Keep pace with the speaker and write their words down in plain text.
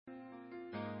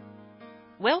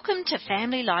Welcome to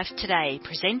Family Life Today,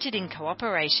 presented in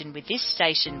cooperation with this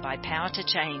station by Power to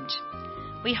Change.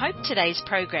 We hope today's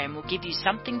program will give you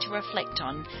something to reflect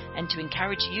on and to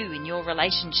encourage you in your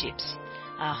relationships.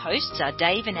 Our hosts are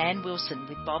Dave and Ann Wilson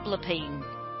with Bob Lepine.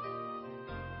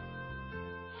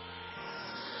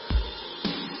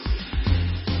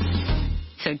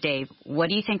 So, Dave, what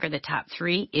do you think are the top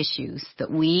 3 issues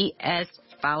that we as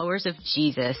followers of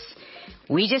Jesus,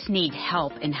 we just need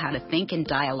help in how to think and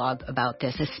dialogue about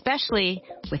this, especially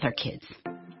with our kids?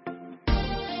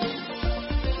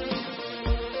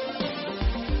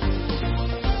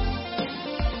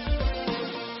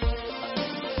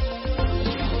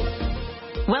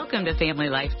 Welcome to Family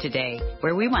Life Today,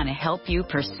 where we want to help you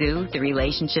pursue the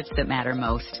relationships that matter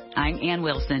most. I'm Ann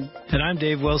Wilson. And I'm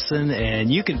Dave Wilson, and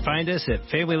you can find us at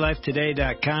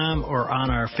FamilyLifeToday.com or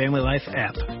on our Family Life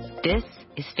app. This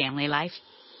is Family Life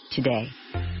Today.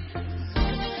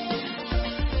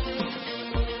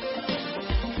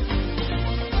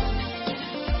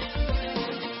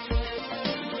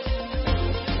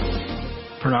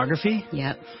 Pornography?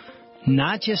 Yep.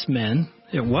 Not just men.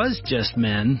 It was just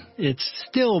men. It's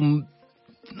still,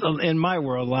 in my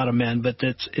world, a lot of men, but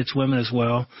it's women as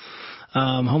well.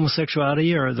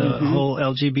 Homosexuality or the whole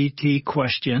LGBT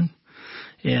question,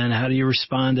 and how do you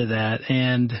respond to that?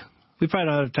 And we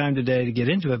probably don't have time today to get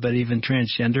into it, but even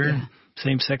transgender,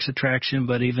 same-sex attraction,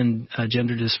 but even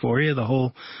gender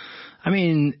dysphoria,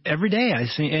 every day I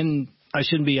see, and I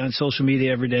shouldn't be on social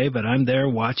media every day, but I'm there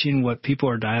watching what people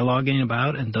are dialoguing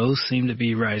about, and those seem to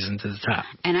be rising to the top.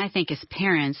 And I think as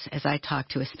parents, as I talk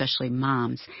to especially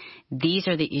moms, these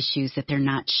are the issues that they're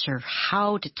not sure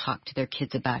how to talk to their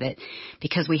kids about it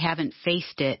because we haven't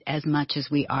faced it as much as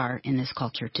we are in this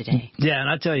culture today. Yeah, and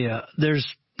I tell you, there's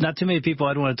not too many people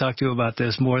I'd want to talk to about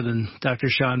this more than Dr.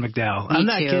 Sean McDowell. I'm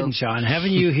not kidding, Sean.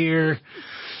 Having you here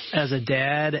as a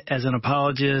dad, as an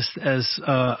apologist, as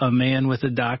a man with a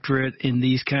doctorate in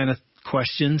these kind of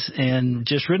questions, and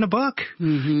just written a book.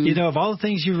 You know, of all the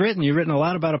things you've written a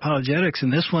lot about apologetics,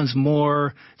 and this one's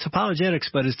more, it's apologetics,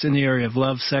 but it's in the area of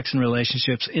love, sex, and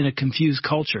relationships in a confused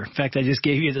culture. In fact, I just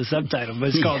gave you the subtitle, but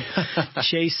it's called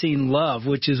Chasing Love,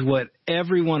 which is what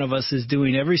every one of us is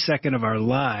doing every second of our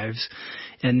lives.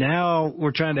 And now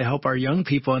we're trying to help our young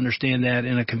people understand that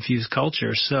in a confused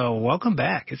culture. So welcome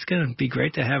back. It's going to be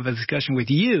great to have a discussion with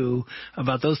you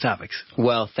about those topics.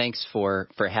 Well, thanks for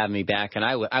having me back. And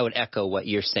I would echo what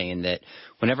you're saying, that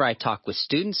whenever I talk with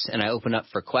students and I open up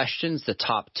for questions, the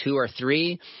top 2 or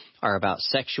 3 are about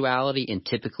sexuality and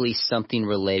typically something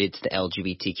related to the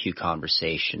LGBTQ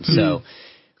conversation. So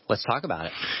let's talk about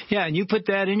it. Yeah, and you put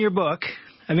that in your book.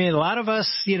 I mean, a lot of us,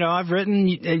 I've written,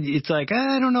 it's like,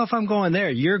 I don't know if I'm going there.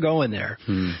 You're going there.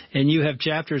 And you have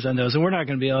chapters on those, and we're not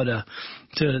going to be able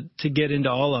to get into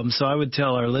all of them. So I would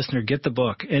tell our listener, get the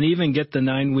book and even get the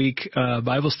 9-week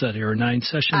Bible study or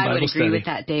 9-session Bible study. I would agree with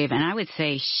that, Dave. And I would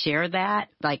say share that,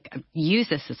 use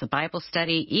this as a Bible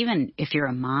study. Even if you're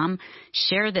a mom,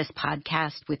 share this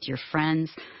podcast with your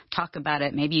friends. Talk about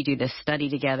it. Maybe you do this study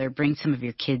together. Bring some of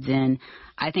your kids in.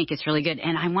 I think it's really good.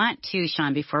 And I want to,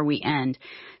 Sean, before we end,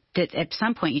 that at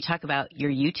some point you talk about your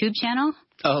YouTube channel.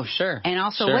 Oh, sure. And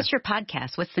also, what's your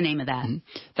podcast? What's the name of that?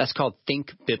 That's called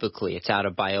Think Biblically. It's out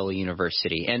of Biola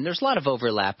University. And there's a lot of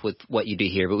overlap with what you do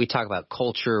here, but we talk about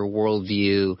culture,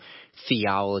 worldview,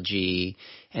 theology,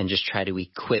 and just try to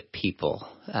equip people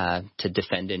to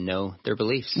defend and know their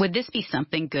beliefs. Would this be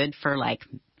something good for,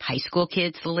 high school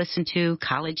kids to listen to,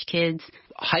 college kids?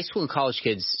 High school and college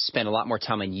kids spend a lot more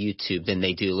time on YouTube than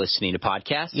they do listening to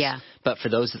podcasts. Yeah. But for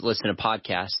those that listen to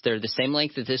podcasts, they're the same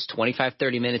length as this, 25,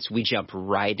 30 minutes. We jump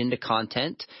right into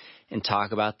content and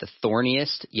talk about the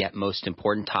thorniest yet most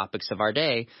important topics of our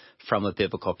day from a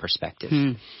biblical perspective.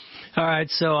 All right,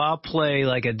 so I'll play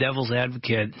like a devil's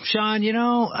advocate. Sean,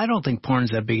 I don't think porn's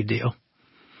that big a deal.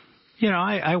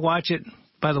 I watch it.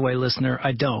 By the way, listener,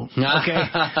 I don't. Okay.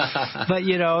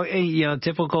 But,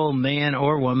 typical man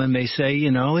or woman may say,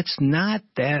 it's not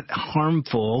that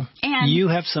harmful. And you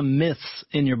have some myths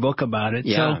in your book about it.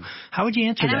 Yeah. So how would you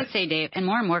answer that? And I would say, Dave, and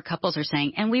more couples are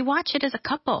saying, and we watch it as a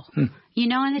couple, and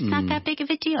it's not that big of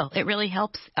a deal. It really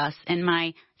helps us. And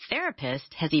my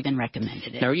therapist has even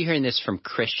recommended it. Now, are you hearing this from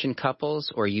Christian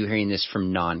couples or are you hearing this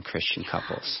from non-Christian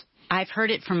couples? I've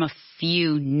heard it from a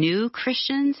few new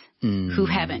Christians who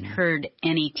haven't heard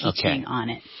any teaching on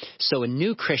it. So a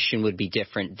new Christian would be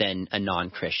different than a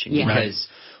non-Christian. Yeah. Because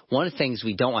one of the things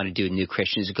we don't want to do with new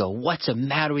Christians is go, what's the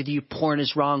matter with you? Porn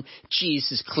is wrong.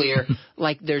 Jesus is clear.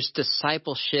 There's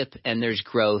discipleship and there's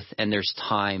growth and there's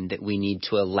time that we need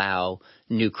to allow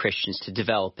new Christians to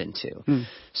develop into.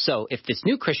 So if this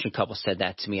new Christian couple said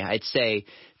that to me, I'd say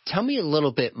tell me a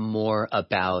little bit more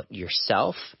about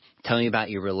yourself. Tell me about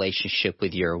your relationship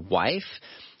with your wife.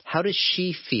 How does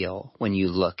she feel when you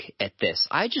look at this?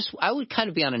 I would kind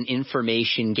of be on an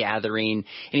information gathering,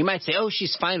 and you might say, oh,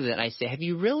 she's fine with it. And I say, have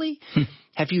you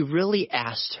really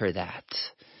asked her that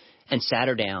and sat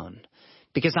her down?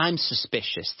 Because I'm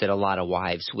suspicious that a lot of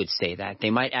wives would say that. They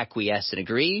might acquiesce and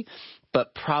agree,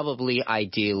 but probably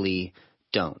ideally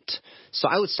don't. So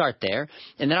I would start there.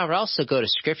 And then I would also go to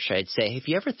Scripture. I'd say, have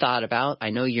you ever thought about, I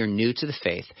know you're new to the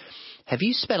faith, have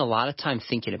you spent a lot of time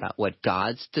thinking about what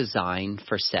God's design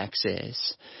for sex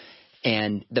is?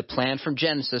 And the plan from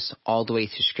Genesis all the way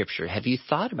through Scripture. Have you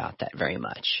thought about that very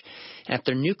much? And if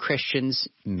they're new Christians,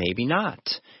 maybe not.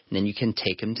 And then you can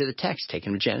take them to the text, take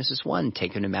them to Genesis 1,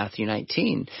 take them to Matthew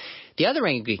 19. The other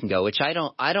angle you can go, which I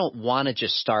don't want to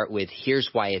just start with, here's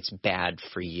why it's bad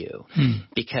for you.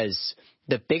 Because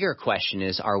the bigger question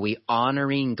is, are we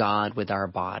honoring God with our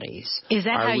bodies? Is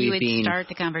that how you would being start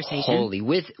the conversation? Holy.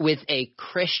 With a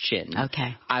Christian,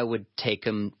 okay, I would take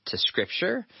them to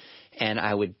Scripture. And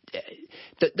I would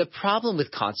the problem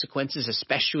with consequences,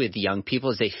 especially with young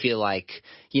people, is they feel like,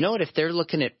 you know what, if they're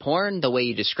looking at porn the way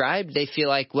you described, they feel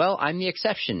like, well, I'm the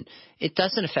exception. It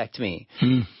doesn't affect me.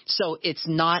 So it's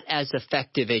not as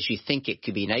effective as you think it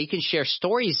could be. Now, you can share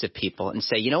stories of people and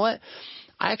say, you know what,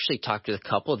 I actually talked to a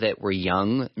couple that were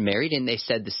young, married, and they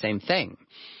said the same thing.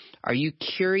 Are you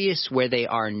curious where they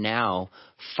are now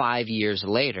 5 years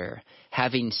later,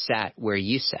 having sat where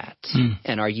you sat?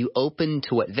 And are you open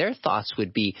to what their thoughts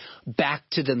would be back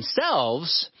to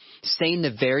themselves, saying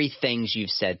the very things you've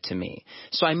said to me?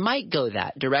 So I might go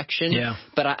that direction,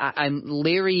 but I'm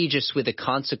leery just with the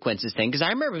consequences thing. Because I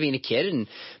remember being a kid and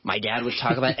my dad would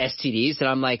talk about STDs, and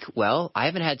I'm like, well, I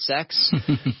haven't had sex.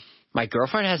 My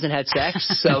girlfriend hasn't had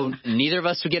sex, so neither of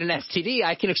us would get an STD.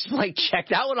 I can check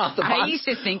that one off the box. I used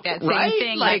to think that same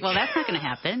thing. Like, well, that's not going to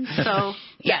happen. So,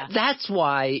 yeah. That's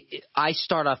why I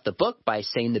start off the book by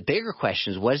saying the bigger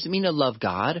question is, what does it mean to love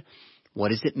God? What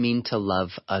does it mean to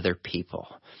love other people?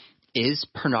 Is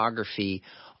pornography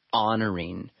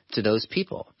honoring to those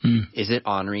people? Is it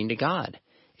honoring to God?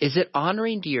 Is it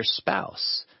honoring to your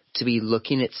spouse to be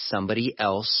looking at somebody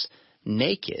else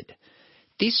naked?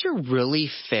 These are really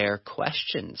fair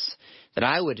questions that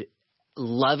I would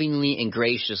lovingly and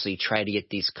graciously try to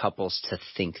get these couples to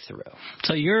think through.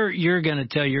 So you're going to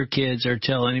tell your kids or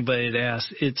tell anybody that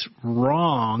asks, it's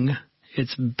wrong,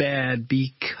 it's bad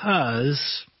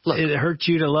because it hurts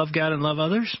you to love God and love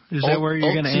others? Is that where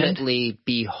you're going to end? Ultimately,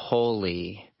 be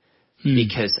holy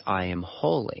because I am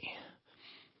holy.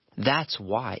 That's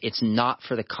why. It's not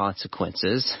for the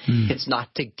consequences. It's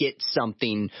not to get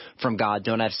something from God.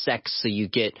 Don't have sex so you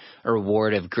get a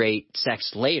reward of great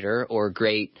sex later or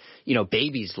great,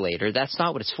 babies later. That's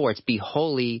not what it's for. It's be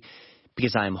holy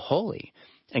because I'm holy.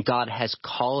 And God has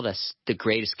called us, the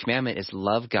greatest commandment is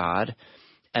love God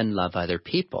and love other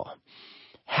people.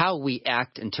 How we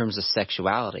act in terms of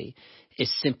sexuality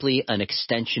is simply an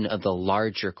extension of the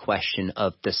larger question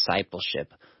of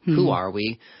discipleship. Who are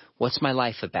we? What's my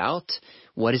life about?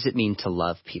 What does it mean to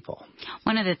love people?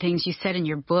 One of the things you said in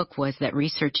your book was that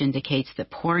research indicates that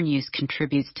porn use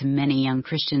contributes to many young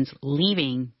Christians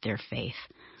leaving their faith.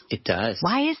 It does.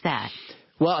 Why is that?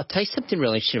 Well, I'll tell you something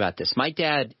really interesting about this. My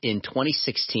dad, in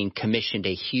 2016, commissioned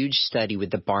a huge study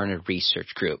with the Barna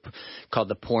Research Group called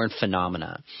The Porn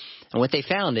Phenomena. And what they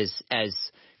found is as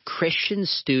Christian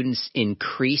students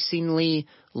increasingly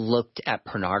looked at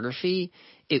pornography,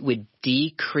 it would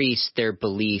decrease their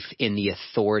belief in the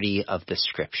authority of the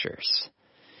Scriptures.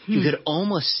 You could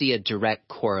almost see a direct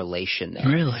correlation there.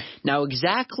 Really? Now,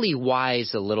 exactly why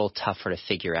is a little tougher to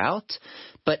figure out,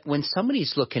 but when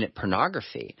somebody's looking at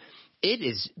pornography, it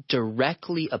is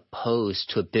directly opposed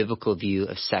to a biblical view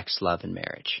of sex, love, and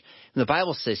marriage. And the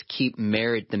Bible says keep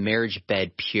the marriage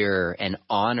bed pure and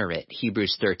honor it,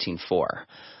 Hebrews 13:4.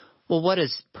 Well, what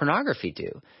does pornography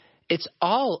do? It's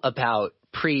all about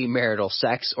premarital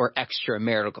sex or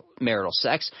extramarital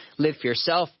sex. Live for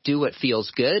yourself. Do what feels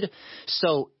good.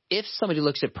 So if somebody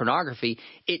looks at pornography,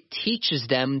 it teaches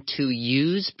them to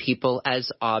use people as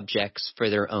objects for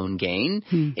their own gain.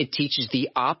 It teaches the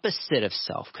opposite of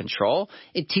self-control.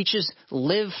 It teaches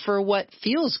live for what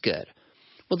feels good.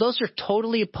 Well, those are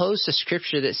totally opposed to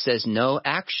Scripture that says, no,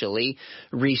 actually,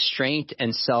 restraint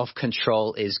and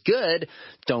self-control is good.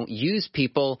 Don't use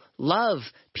people, love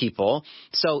people.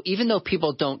 So even though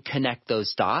people don't connect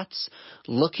those dots,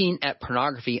 looking at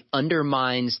pornography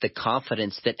undermines the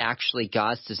confidence that actually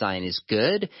God's design is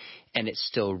good and it's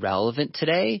still relevant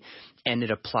today and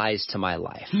it applies to my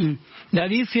life. Now,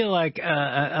 do you feel like,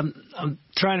 I'm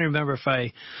trying to remember if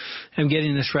I am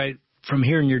getting this right, from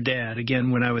hearing your dad,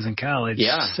 again, when I was in college,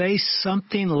 say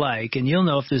something like, and you'll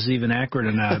know if this is even accurate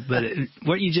or not, but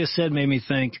what you just said made me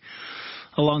think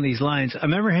along these lines. I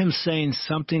remember him saying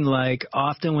something like,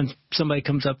 often when somebody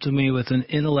comes up to me with an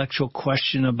intellectual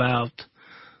question about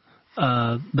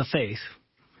the faith,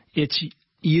 it's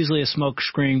usually a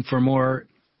smokescreen for more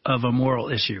of a moral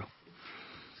issue.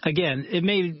 Again, it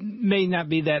may not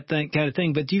be that kind of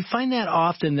thing, but do you find that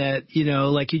often that,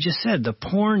 like you just said, the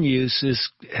porn use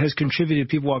has contributed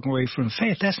to people walking away from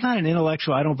faith? That's not an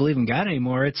intellectual, I don't believe in God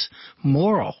anymore. It's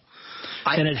moral.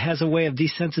 And it has a way of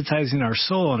desensitizing our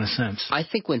soul in a sense. I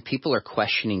think when people are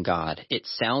questioning God, it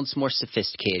sounds more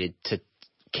sophisticated to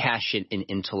cash it in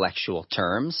intellectual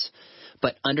terms,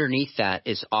 but underneath that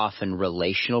is often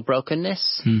relational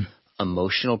brokenness,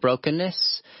 emotional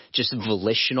brokenness, just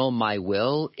volitional my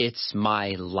will. It's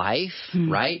my life,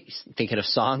 right? Thinking of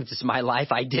songs, it's my life,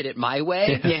 I did it my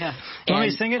way. Yeah. Want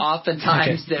me to sing it?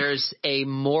 Oftentimes there's a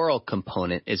moral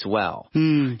component as well.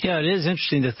 Yeah, it is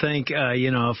interesting to think,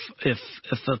 if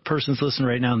a person's listening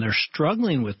right now and they're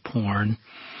struggling with porn,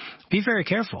 be very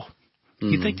careful.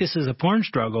 You think this is a porn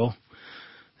struggle,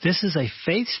 this is a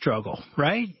faith struggle,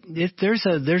 right? There's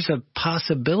a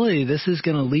possibility this is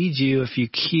going to lead you if you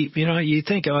keep, you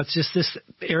think, oh, it's just this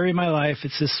area of my life,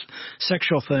 it's this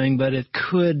sexual thing, but it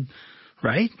could,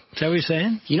 right? Is that what you're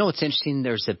saying? You know what's interesting?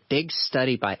 There's a big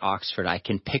study by Oxford. I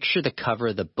can picture the cover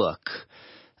of the book.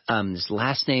 His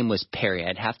last name was Perry.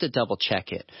 I'd have to double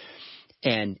check it.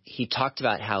 And he talked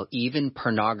about how even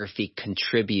pornography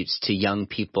contributes to young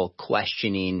people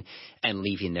questioning and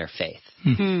leaving their faith.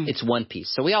 It's one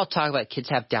piece. So we all talk about kids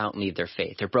have doubt and leave their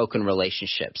faith. They're broken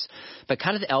relationships. But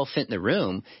kind of the elephant in the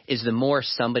room is the more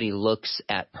somebody looks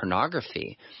at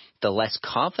pornography, the less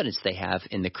confidence they have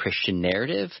in the Christian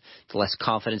narrative, the less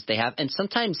confidence they have. And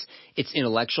sometimes it's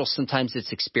intellectual, sometimes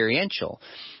it's experiential.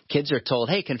 Kids are told,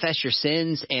 hey, confess your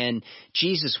sins and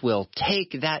Jesus will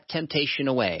take that temptation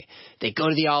away. They go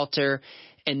to the altar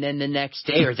and then the next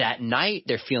day or that night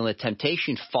they're feeling the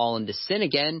temptation, fall into sin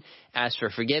again, ask for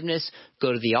forgiveness,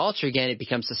 go to the altar again. It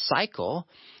becomes a cycle.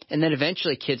 And then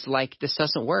eventually kids like, this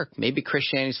doesn't work. Maybe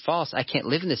Christianity's false. I can't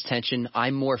live in this tension.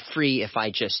 I'm more free if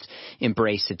I just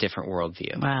embrace a different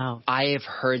worldview. Wow. I have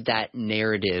heard that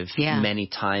narrative many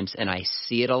times, and I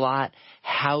see it a lot.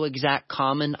 How exact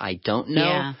common, I don't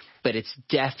know. But it's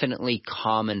definitely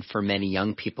common for many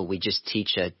young people. We just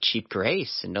teach a cheap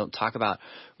grace and don't talk about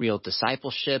real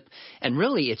discipleship. And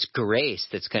really, it's grace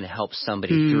that's going to help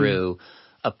somebody through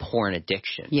a porn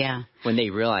addiction. Yeah. When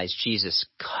they realize Jesus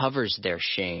covers their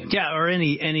shame. Yeah, or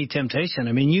any temptation.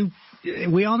 I mean,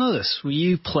 we all know this. When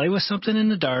you play with something in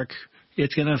the dark,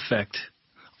 it's going to affect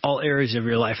all areas of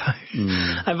your life.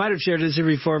 I might have shared this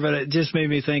before, but it just made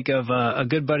me think of a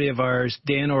good buddy of ours,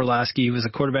 Dan Orlowski. He was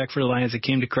a quarterback for the Lions that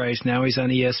came to Christ. Now he's on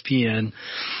ESPN,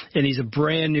 and he's a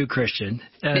brand new Christian.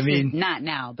 This is not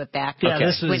now, but back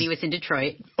when he was in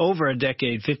Detroit. Over a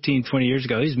decade, 15, 20 years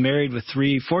ago. He's married with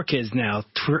 4 kids now,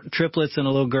 triplets and a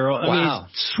little girl. I mean, he's a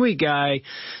sweet guy.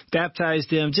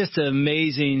 Baptized him. Just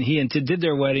amazing. He did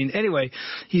their wedding. Anyway,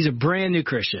 he's a brand new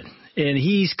Christian, and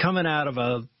he's coming out of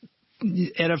a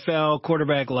NFL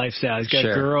quarterback lifestyle. He's got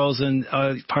girls and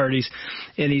parties,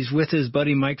 and he's with his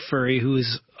buddy Mike Furry, who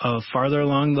is farther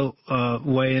along the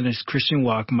way in his Christian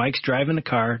walk. Mike's driving the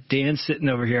car. Dan's sitting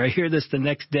over here. I hear this the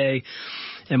next day,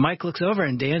 and Mike looks over,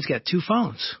 and Dan's got 2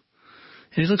 phones.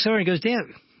 And he looks over and he goes,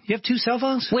 Dan, you have 2 cell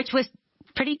phones? Which was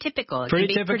pretty typical.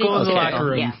 Pretty typical in the locker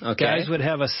room. Yeah. Guys would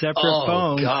have a separate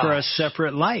phone for a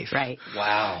separate life. Right.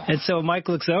 Wow. And so Mike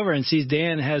looks over and sees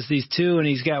Dan has these 2, and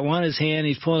he's got one in his hand.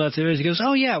 He's pulling out theirs. He goes,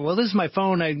 oh, yeah, well, this is my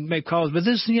phone. I make calls, but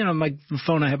this is, my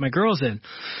phone I have my girls in.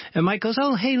 And Mike goes,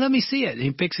 oh, hey, let me see it. And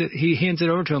he picks it. He hands it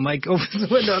over to him. Mike opens the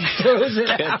window and throws it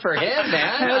out. Good for him,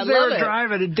 man. As they were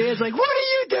driving, and Dan's like, what are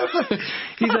you doing?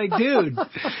 He's like, dude,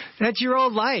 that's your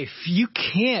old life. You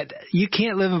can't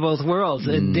live in both worlds.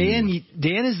 And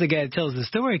Dan is the guy that tells the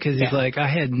story because he's like, I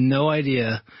had no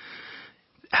idea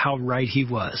how right he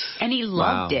was. And he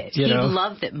loved it. He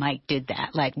loved that Mike did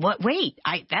that. Like, what? Wait,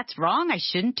 that's wrong. I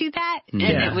shouldn't do that. And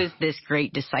it was this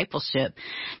great discipleship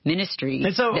ministry.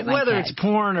 And so whether it's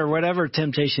porn or whatever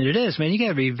temptation it is, man, you got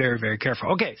to be very, very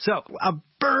careful. Okay, so a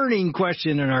burning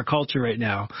question in our culture right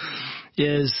now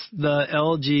is the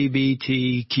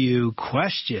LGBTQ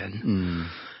question.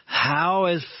 How,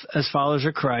 as followers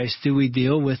of Christ, do we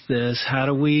deal with this? How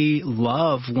do we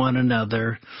love one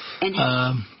another? And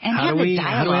how do we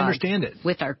understand it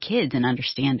with our kids and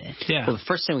understand it? Yeah. Well, the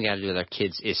first thing we got to do with our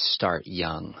kids is start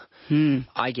young.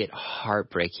 I get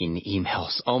heartbreaking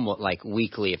emails almost like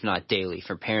weekly, if not daily,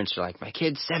 from parents who are like, my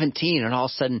kid's 17 and all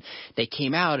of a sudden they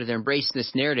came out and they're embracing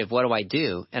this narrative. What do I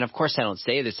do? And of course I don't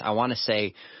say this. I want to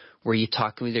say, were you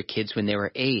talking with your kids when they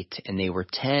were 8 and they were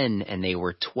 10 and they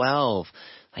were 12?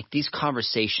 Like, these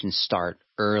conversations start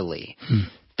early.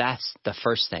 That's the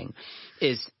first thing.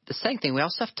 Is the second thing, we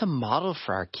also have to model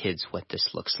for our kids what this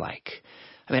looks like.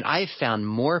 I mean, I've found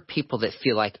more people that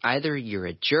feel like either you're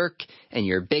a jerk and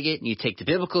you're a bigot and you take the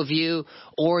biblical view,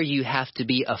 or you have to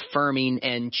be affirming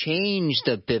and change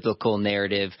the biblical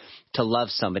narrative to love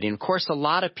somebody. And of course, a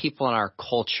lot of people in our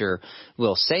culture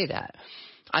will say that.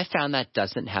 I found that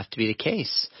doesn't have to be the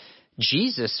case.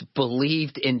 Jesus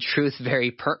believed in truth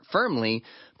very firmly,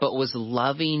 but was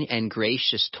loving and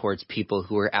gracious towards people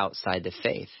who were outside the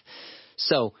faith.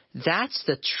 So that's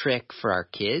the trick for our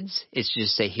kids, is to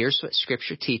just say, here's what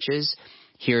Scripture teaches,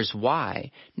 here's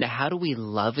why. Now, how do we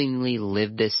lovingly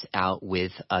live this out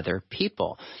with other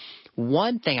people?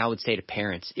 One thing I would say to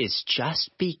parents is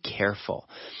just be careful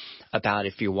about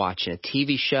if you're watching a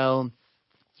TV show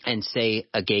and say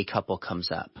a gay couple comes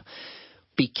up.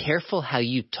 Be careful how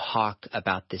you talk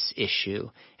about this issue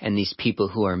and these people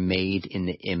who are made in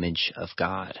the image of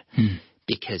God,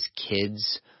 because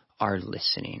kids are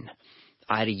listening.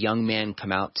 I had a young man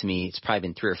come out to me, it's probably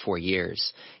been 3 or 4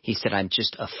 years. He said, I'm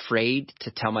just afraid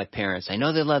to tell my parents. I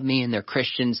know they love me and they're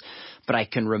Christians, but I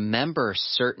can remember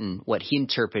certain what he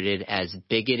interpreted as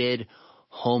bigoted,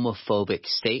 homophobic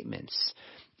statements.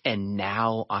 And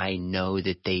now I know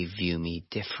that they view me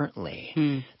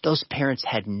differently. Those parents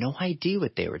had no idea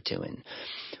what they were doing.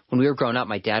 When we were growing up,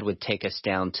 my dad would take us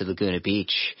down to Laguna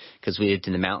Beach because we lived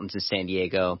in the mountains of San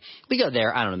Diego. We go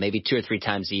there, I don't know, maybe 2 or 3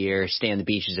 times a year, stay on the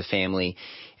beach as a family,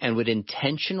 and would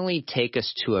intentionally take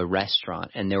us to a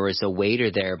restaurant. And there was a waiter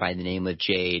there by the name of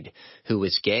Jade who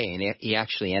was gay, and he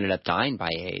actually ended up dying by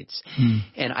AIDS.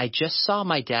 And I just saw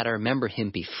my dad. I remember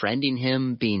him befriending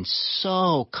him, being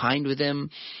so kind with him.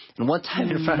 And one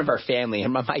time in front of our family,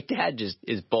 and my dad just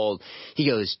is bold. He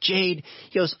goes, Jade,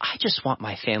 he goes, I just want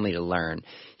my family to learn.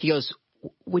 He goes,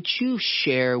 would you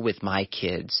share with my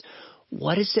kids,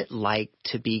 what is it like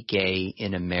to be gay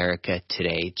in America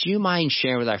today? Do you mind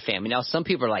sharing with our family? Now, some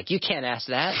people are like, you can't ask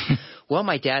that. Well,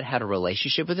 my dad had a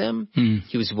relationship with him.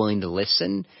 He was willing to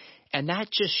listen. And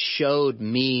that just showed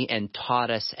me and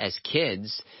taught us as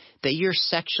kids that your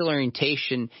sexual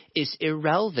orientation is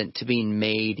irrelevant to being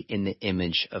made in the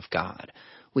image of God.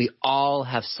 We all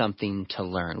have something to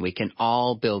learn. We can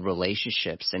all build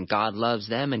relationships, and God loves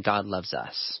them and God loves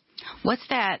us. What's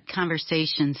that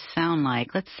conversation sound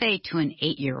like? Let's say to an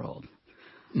 8-year-old.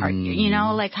 You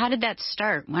know, like, how did that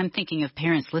start? When I'm thinking of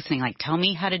parents listening, like, tell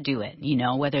me how to do it, you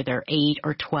know, whether they're 8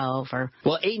 or 12 or...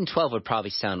 Well, 8 and 12 would probably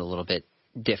sound a little bit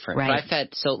different. Right. But I've had,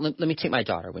 so let me take my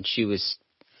daughter. When she was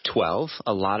 12,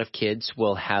 a lot of kids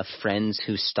will have friends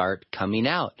who start coming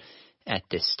out at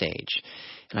this stage.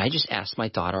 And I just asked my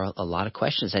daughter a lot of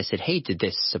questions. I said, hey, did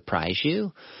this surprise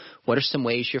you? What are some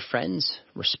ways your friends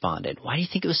responded? Why do you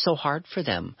think it was so hard for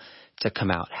them to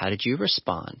come out? How did you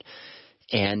respond?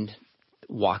 And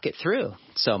walk it through.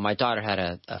 So my daughter had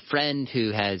a friend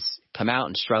who has come out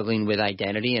and struggling with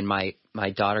identity. And my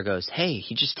daughter goes, hey,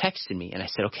 he just texted me. And I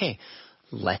said, okay,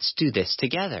 let's do this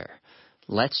together.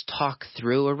 Let's talk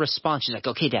through a response. She's like,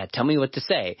 okay, Dad, tell me what to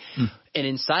say. And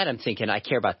inside I'm thinking, I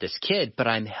care about this kid, but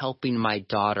I'm helping my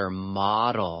daughter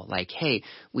model, like, hey,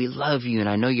 we love you, and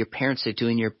I know your parents are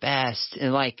doing your best.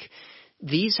 And like,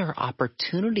 these are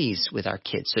opportunities with our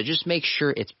kids. So just make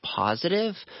sure it's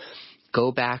positive.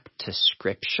 Go back to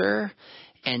Scripture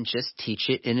and just teach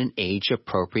it in an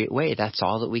age-appropriate way. That's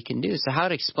all that we can do. So how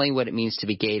to explain what it means to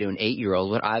be gay to an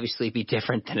 8-year-old would obviously be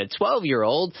different than a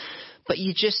 12-year-old. But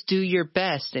you just do your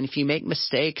best. And if you make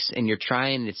mistakes and you're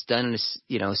trying, it's done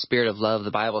in a spirit of love.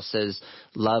 The Bible says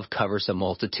love covers a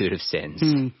multitude of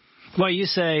sins. Well, you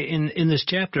say in this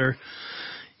chapter,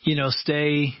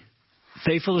 stay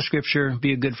faithful to Scripture,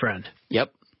 be a good friend.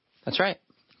 Yep, that's right.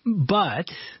 But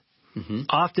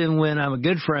often when I'm a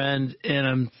good friend and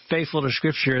I'm faithful to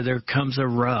Scripture, there comes a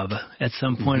rub. At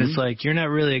some point, it's like, you're not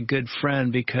really a good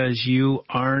friend because you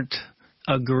aren't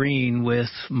agreeing with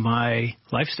my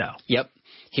lifestyle. Yep.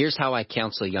 Here's how I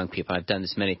counsel young people. I've done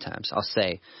this many times. I'll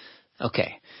say,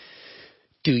 okay,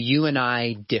 do you and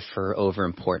I differ over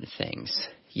important things?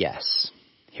 Yes.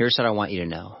 Here's what I want you to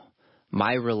know.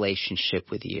 My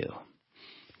relationship with you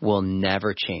will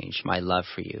never change, my love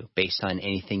for you, based on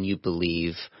anything you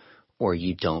believe or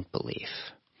you don't believe.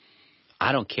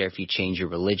 I don't care if you change your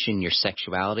religion, your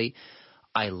sexuality.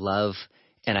 I love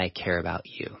and I care about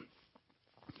you.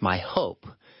 My hope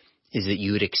is that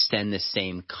you would extend the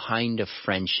same kind of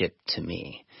friendship to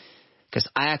me. Because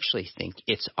I actually think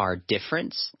it's our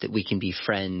difference that we can be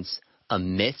friends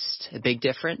amidst a big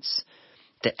difference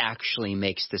that actually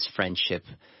makes this friendship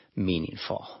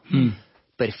meaningful.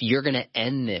 But if you're going to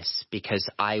end this because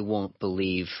I won't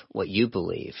believe what you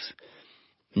believe,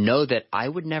 know that I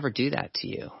would never do that to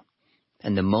you.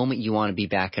 And the moment you want to be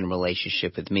back in a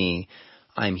relationship with me,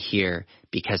 I'm here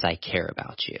because I care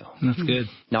about you. That's good.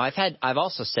 Now, I've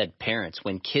also said parents,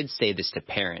 when kids say this to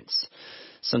parents,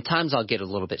 sometimes I'll get a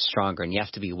little bit stronger, and you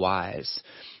have to be wise.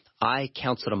 I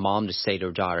counseled a mom to say to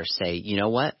her daughter, say, you know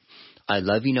what? I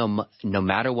love you no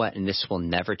matter what, and this will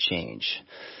never change.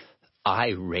 I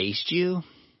raised you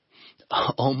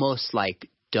almost like,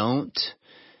 don't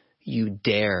you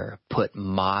dare put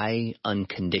my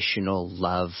unconditional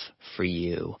love for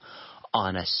you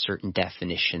on a certain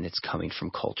definition that's coming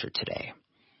from culture today.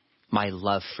 My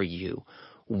love for you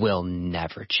will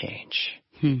never change.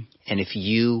 And if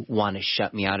you want to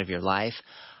shut me out of your life,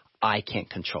 I can't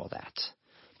control that.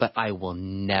 But I will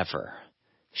never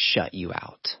shut you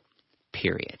out,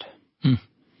 period.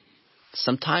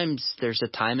 Sometimes there's a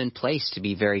time and place to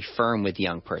be very firm with a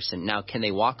young person. Now, can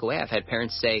they walk away? I've had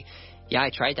parents say, yeah, I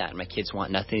tried that, and my kids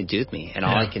want nothing to do with me. And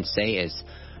all I can say is,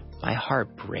 my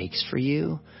heart breaks for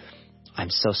you. I'm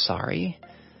so sorry.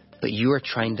 But you are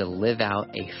trying to live out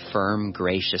a firm,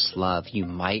 gracious love. You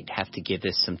might have to give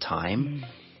this some time.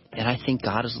 And I think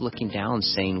God is looking down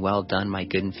saying, well done, my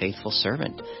good and faithful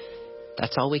servant.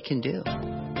 That's all we can do.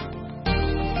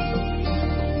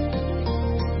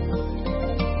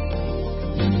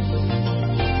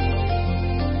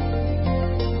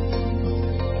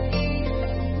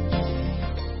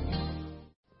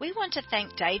 We want to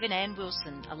thank Dave and Ann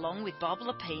Wilson, along with Bob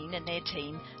Lapine and their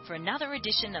team, for another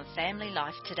edition of Family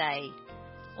Life Today.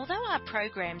 Although our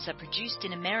programs are produced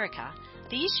in America,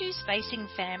 the issues facing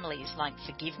families like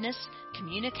forgiveness,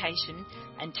 communication,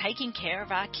 and taking care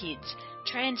of our kids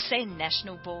transcend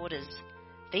national borders.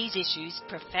 These issues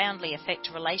profoundly affect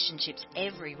relationships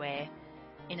everywhere.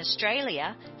 In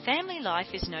Australia, Family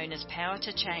Life is known as Power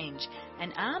to Change,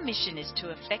 and our mission is to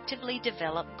effectively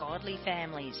develop godly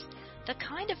families, the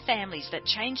kind of families that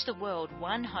change the world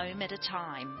one home at a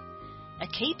time. A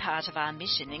key part of our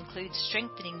mission includes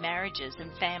strengthening marriages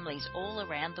and families all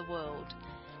around the world.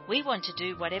 We want to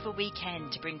do whatever we can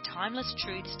to bring timeless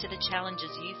truths to the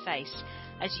challenges you face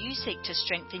as you seek to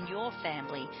strengthen your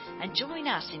family and join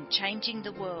us in changing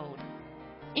the world.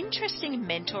 Interested in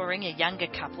mentoring a younger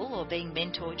couple or being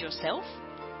mentored yourself?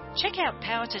 Check out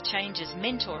Power to Change's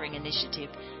mentoring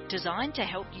initiative designed to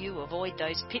help you avoid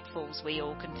those pitfalls we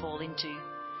all can fall into.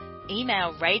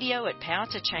 Email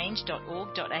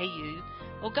radio@powertochange.org.au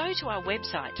or go to our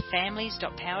website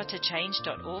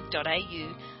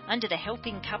families.powertochange.org.au under the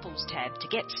Helping Couples tab to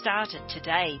get started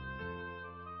today.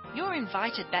 You're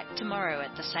invited back tomorrow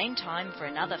at the same time for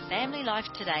another Family Life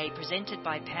Today presented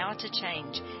by Power to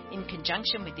Change in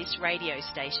conjunction with this radio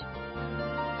station.